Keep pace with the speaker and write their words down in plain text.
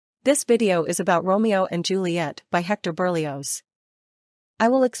This video is about Romeo and Juliet by Hector Berlioz. I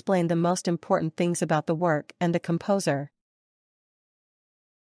will explain the most important things about the work and the composer.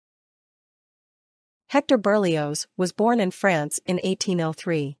 Hector Berlioz was born in France in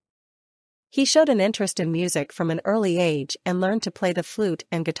 1803. He showed an interest in music from an early age and learned to play the flute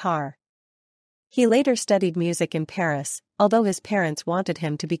and guitar. He later studied music in Paris, although his parents wanted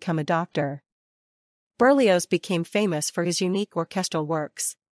him to become a doctor. Berlioz became famous for his unique orchestral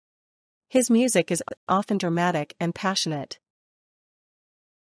works. His music is often dramatic and passionate.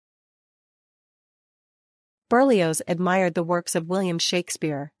 Berlioz admired the works of William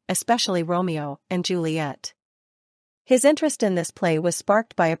Shakespeare, especially Romeo and Juliet. His interest in this play was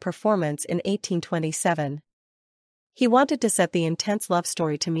sparked by a performance in 1827. He wanted to set the intense love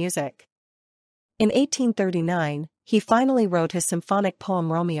story to music. In 1839, he finally wrote his symphonic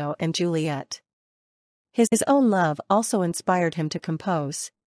poem Romeo and Juliet. His own love also inspired him to compose.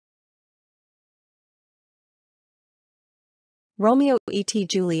 Romeo et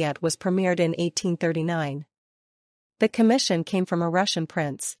Juliet was premiered in 1839. The commission came from a Russian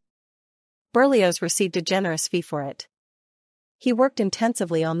prince. Berlioz received a generous fee for it. He worked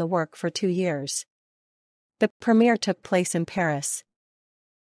intensively on the work for 2 years. The premiere took place in Paris.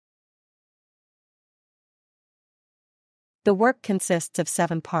 The work consists of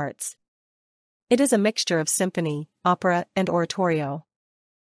 7 parts. It is a mixture of symphony, opera, and oratorio.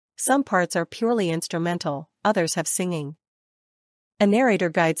 Some parts are purely instrumental, others have singing. A narrator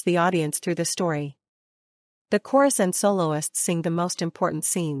guides the audience through the story. The chorus and soloists sing the most important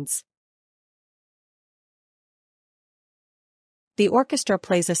scenes. The orchestra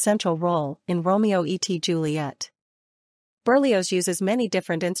plays a central role in Romeo et Juliet. Berlioz uses many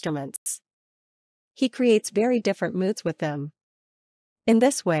different instruments. He creates very different moods with them. In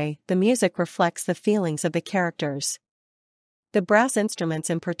this way, the music reflects the feelings of the characters. The brass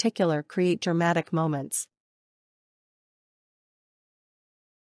instruments in particular create dramatic moments.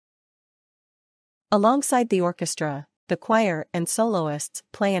 Alongside the orchestra, the choir and soloists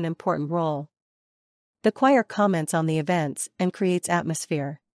play an important role. The choir comments on the events and creates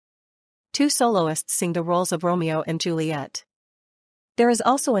atmosphere. 2 soloists sing the roles of Romeo and Juliet. There is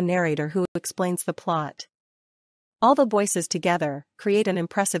also a narrator who explains the plot. All the voices together create an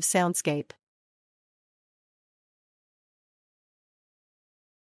impressive soundscape.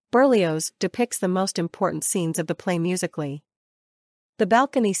 Berlioz depicts the most important scenes of the play musically. The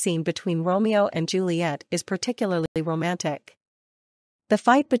balcony scene between Romeo and Juliet is particularly romantic. The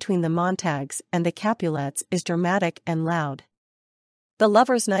fight between the Montagues and the Capulets is dramatic and loud. The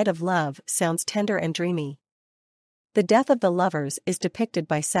lovers' night of love sounds tender and dreamy. The death of the lovers is depicted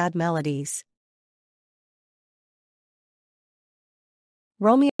by sad melodies.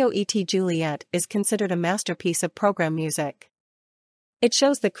 Romeo et Juliet is considered a masterpiece of program music. It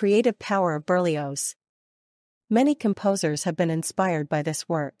shows the creative power of Berlioz. Many composers have been inspired by this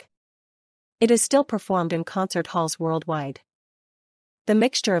work. It is still performed in concert halls worldwide. The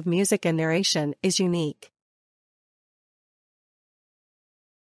mixture of music and narration is unique.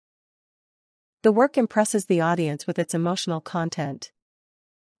 The work impresses the audience with its emotional content.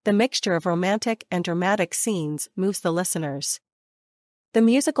 The mixture of romantic and dramatic scenes moves the listeners. The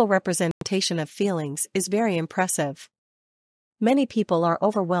musical representation of feelings is very impressive. Many people are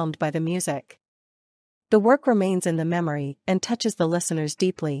overwhelmed by the music. The work remains in the memory and touches the listeners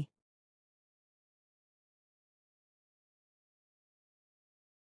deeply.